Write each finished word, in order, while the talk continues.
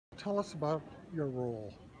tell us about your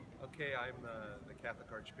role. Okay, I'm the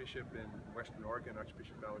Catholic Archbishop in Western Oregon,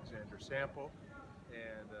 Archbishop Alexander K,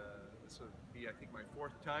 and this will be, I think, my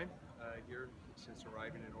fourth time here since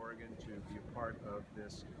arriving in Oregon to be a part of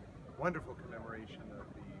this wonderful commemoration of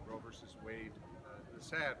the Roe versus Wade, the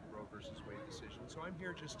sad Roe versus Wade decision. So I'm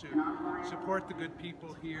here just to support the good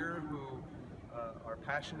people here who are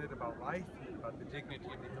passionate about life, about the dignity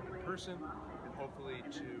of the human person, and hopefully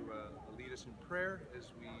to lead us in prayer as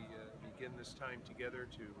we begin this time together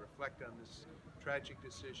to reflect on this tragic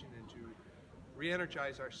decision and to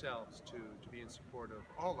re-energize ourselves to be in support of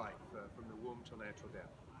all life from the womb till natural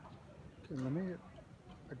death. Okay, let me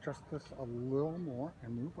adjust this a little more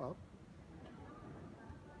and move up.